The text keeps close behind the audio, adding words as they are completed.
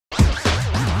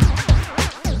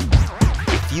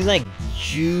If you like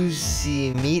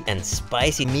juicy meat and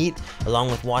spicy meat,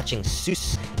 along with watching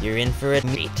sweews, you're in for a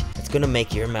treat. It's gonna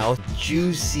make your mouth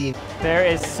juicy. There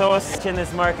is so much in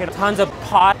this market, tons of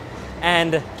pot,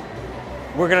 and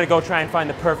we're gonna go try and find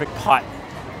the perfect pot.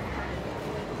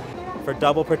 For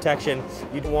double protection,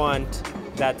 you'd want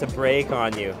that to break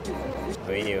on you.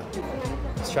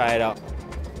 Let's try it out.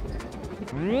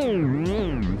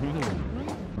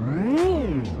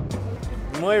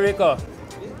 Muy rico.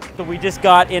 So we just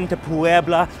got into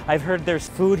Puebla. I've heard there's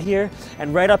food here,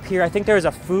 and right up here, I think there's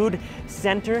a food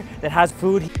center that has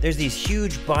food. There's these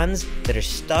huge buns that are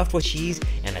stuffed with cheese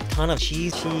and a ton of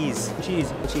cheese. Cheese.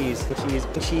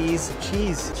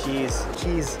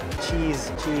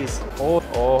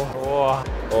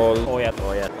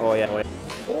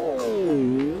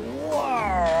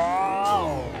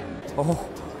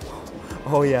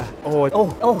 Oh yeah. Oh yeah.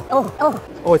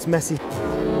 Oh, it's messy.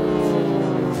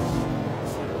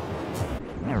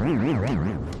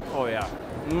 Oh yeah.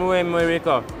 Muy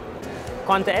rico.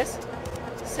 ¿Cuánto es?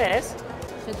 ¿Seis?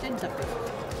 70.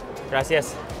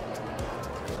 Gracias.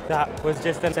 That was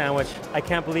just a sandwich. I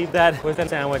can't believe that was a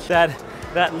sandwich.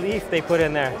 That leaf they put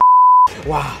in there.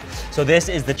 Wow. So this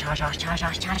is the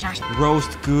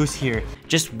roast goose here.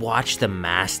 Just watch the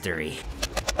mastery.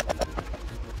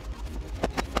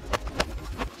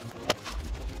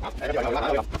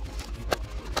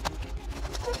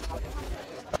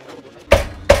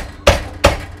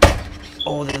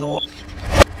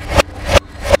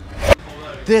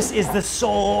 This is the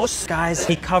sauce, guys.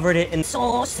 He covered it in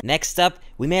sauce. Next up,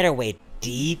 we made our way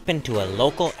deep into a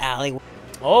local alley.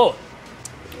 Oh.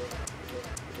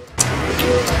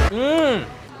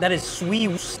 That is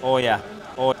sweews. Oh yeah.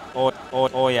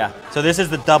 Oh yeah. So this is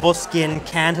the double skin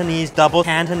Cantonese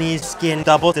skin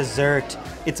double dessert.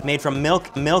 It's made from milk,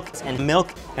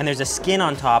 and there's a skin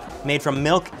on top made from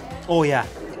milk. Oh yeah.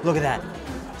 Look at that.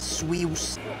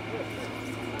 Sweews.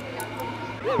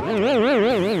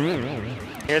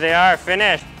 Here they are,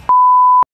 finished.